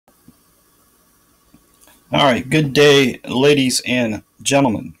All right, good day, ladies and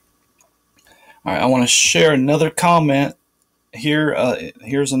gentlemen. All right, I want to share another comment here.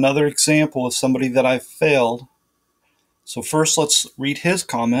 Here's another example of somebody that I failed. So, first, let's read his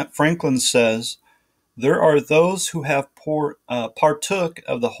comment. Franklin says, there are those who have partook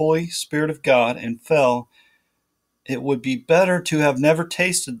of the Holy Spirit of God and fell. It would be better to have never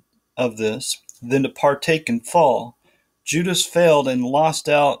tasted of this than to partake and fall. Judas failed and lost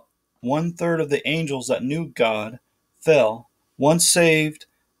out. 1/3 of the angels that knew God fell. Once saved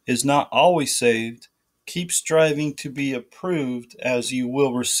is not always saved. Keep striving to be approved, as you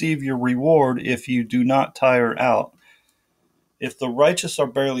will receive your reward if you do not tire out. If the righteous are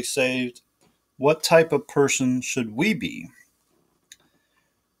barely saved, what type of person should we be?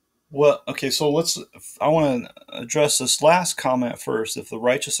 Well, okay, so I want to address this last comment first. If the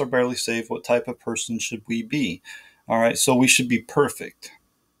righteous are barely saved, what type of person should we be? All right, so we should be perfect.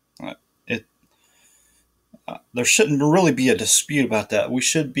 It There shouldn't really be a dispute about that. We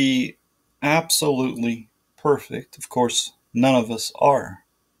should be absolutely perfect. Of course, none of us are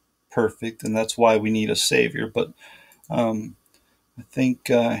perfect, and that's why we need a Savior. But I think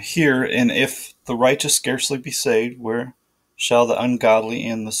here, and if the righteous scarcely be saved, where shall the ungodly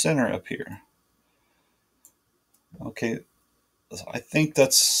and the sinner appear? Okay, I think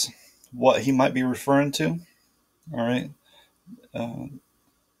that's what he might be referring to. All right. Uh,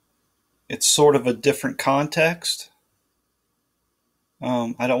 it's sort of a different context.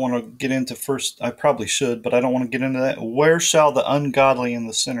 I don't want to get into first, I probably should, but I don't want to get into that. Where shall the ungodly and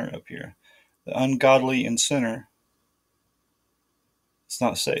the sinner appear? The ungodly and sinner is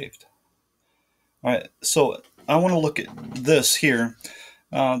not saved. All right, so I want to look at this here,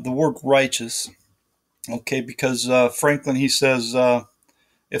 the word righteous, okay, because Franklin, he says,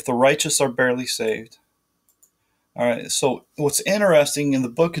 if the righteous are barely saved. All right, so what's interesting in the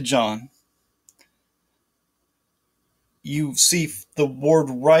book of John, you see the word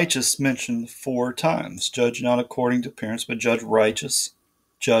righteous mentioned 4 times. Judge not according to appearance, but judge righteous,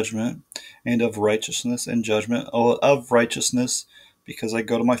 judgment, and of righteousness and judgment. Oh, of righteousness, because I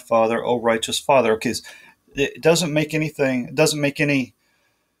go to my Father, O righteous Father. Okay, it doesn't make any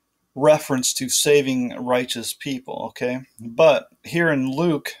reference to saving righteous people, okay? But here in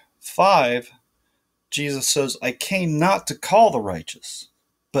Luke 5, Jesus says, I came not to call the righteous,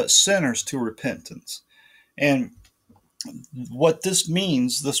 but sinners to repentance. And what this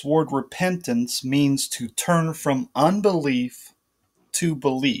means, this word repentance, means to turn from unbelief to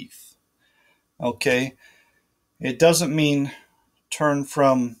belief. Okay? It doesn't mean turn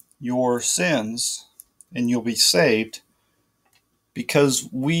from your sins and you'll be saved, because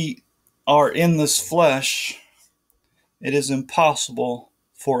we are in this flesh. It is impossible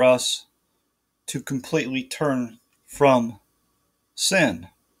for us to completely turn from sin.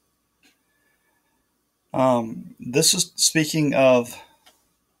 This is speaking of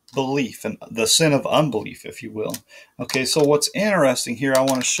belief and the sin of unbelief, if you will. Okay, so what's interesting here, I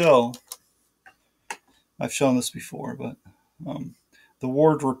want to show, I've shown this before, but the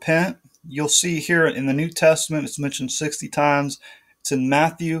word repent, you'll see here in the New Testament, it's mentioned 60 times. It's in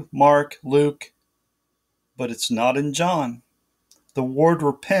Matthew, Mark, Luke, but it's not in John. The word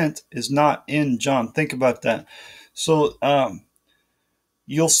repent is not in John. Think about that. So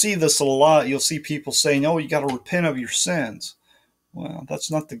you'll see this a lot. You'll see people saying, oh, you got to repent of your sins. Well, that's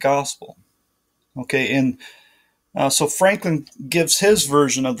not the gospel. Okay, and so Franklin gives his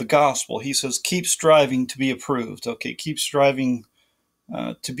version of the gospel. He says, keep striving to be approved. Okay, keep striving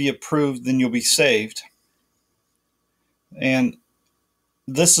to be approved, then you'll be saved. And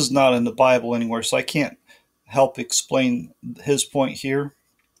this is not in the Bible anywhere, so I can't help explain his point here.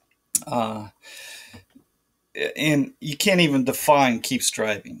 And you can't even define keep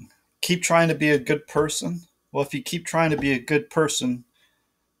striving. Keep trying to be a good person. Well, if you keep trying to be a good person,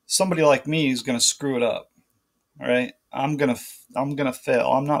 somebody like me is going to screw it up. All right, I'm gonna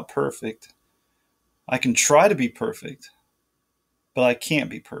fail. I'm not perfect. I can try to be perfect, but I can't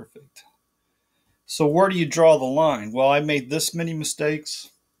be perfect. So where do you draw the line? Well, I made this many mistakes,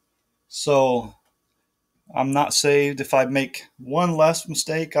 so I'm not saved. If I make one less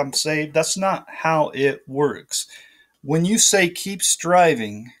mistake, I'm saved. That's not how it works. When you say keep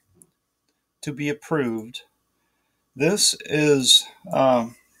striving to be approved, this is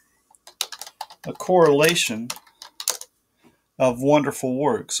a correlation of wonderful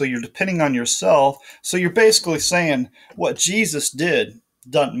work. So you're depending on yourself. So you're basically saying what Jesus did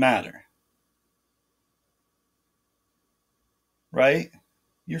doesn't matter. Right?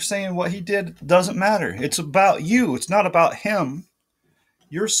 You're saying what he did doesn't matter. It's about you. It's not about him.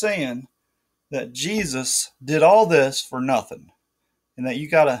 You're saying that Jesus did all this for nothing, and that you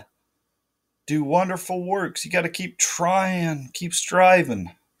got to do wonderful works. You got to keep trying, keep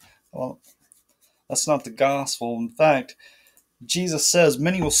striving. Well, that's not the gospel. In fact, Jesus says,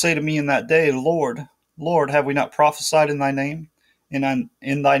 many will say to me in that day, Lord, Lord, have we not prophesied in thy name? And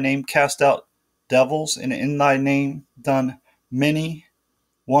in thy name cast out devils, and in thy name done many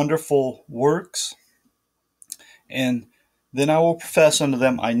wonderful works? And then I will profess unto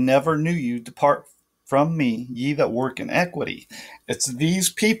them, I never knew you. Depart from me, ye that work in iniquity. It's these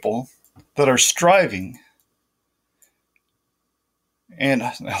people that are striving and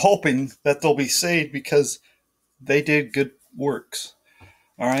hoping that they'll be saved because they did good works.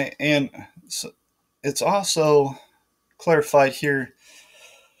 All right. And so it's also clarified here.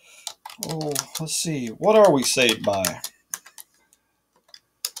 Oh, let's see. What are we saved by?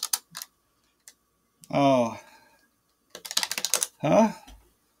 Oh,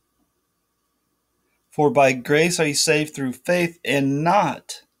 For by grace are ye saved through faith, and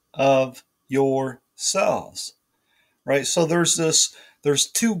not of yourselves. Right? So there's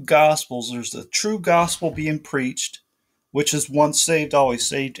two gospels. There's the true gospel being preached, which is once saved, always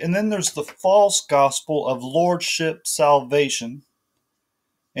saved. And then there's the false gospel of lordship salvation.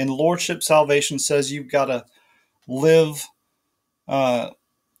 And lordship salvation says you've got to live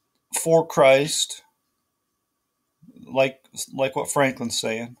for Christ, like what Franklin's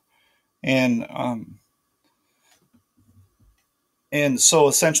saying. And so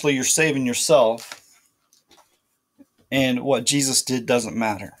essentially you're saving yourself, and what Jesus did doesn't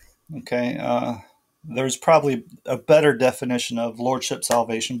matter. Okay? There's probably a better definition of lordship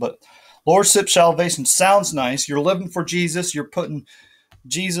salvation, but lordship salvation sounds nice. You're living for Jesus. You're putting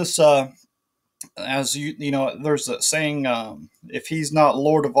Jesus as you know. There's a saying: if he's not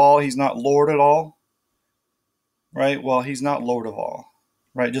Lord of all, he's not Lord at all. Right? Well, he's not Lord of all.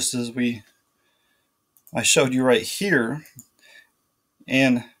 Right? Just as I showed you right here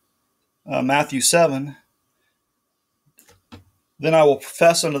in Matthew 7. Then I will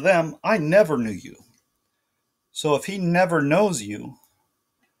profess unto them, I never knew you. So if he never knows you,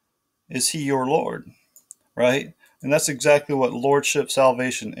 is he your Lord? Right? And that's exactly what lordship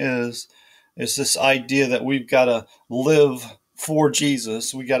salvation is this idea that we've got to live for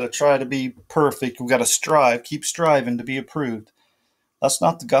Jesus. We got to try to be perfect. We've got to strive, keep striving to be approved. That's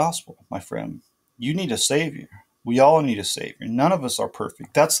not the gospel, my friend. You need a Savior. We all need a Savior. None of us are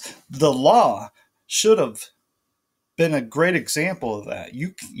perfect. That's the law should have been a great example of that.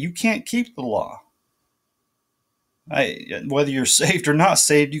 You can't keep the law. Whether you're saved or not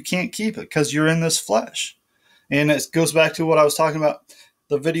saved, you can't keep it because you're in this flesh. And it goes back to what I was talking about,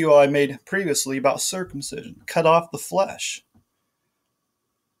 the video I made previously about circumcision. Cut off the flesh.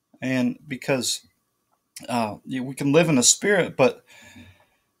 And because we can live in the spirit, but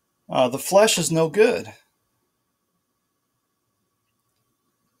the flesh is no good.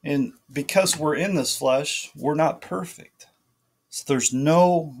 And because we're in this flesh, we're not perfect. So there's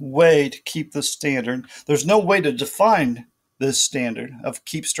no way to keep this standard. There's no way to define this standard of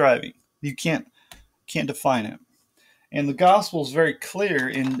keep striving. You can't define it. And the gospel is very clear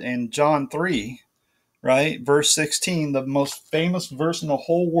in John 3, right? Verse 16, the most famous verse in the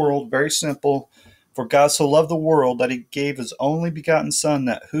whole world, very simple. For God so loved the world that he gave his only begotten Son,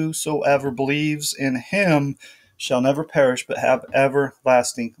 that whosoever believes in him shall never perish, but have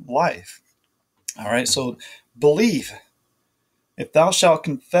everlasting life. All right, so believe. If thou shalt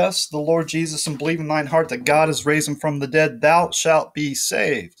confess the Lord Jesus and believe in thine heart that God has raised him from the dead, thou shalt be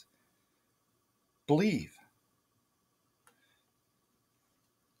saved. Believe.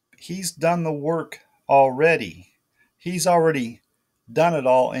 He's done the work already. He's already done it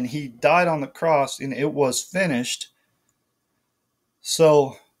all, and he died on the cross, and it was finished.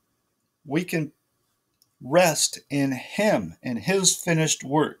 So we can rest in him and his finished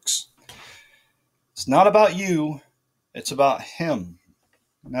works. It's not about you, it's about him.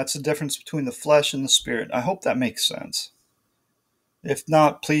 And that's the difference between the flesh and the spirit. I hope that makes sense. If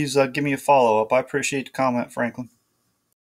not, please give me a follow-up. I appreciate the comment, Franklin.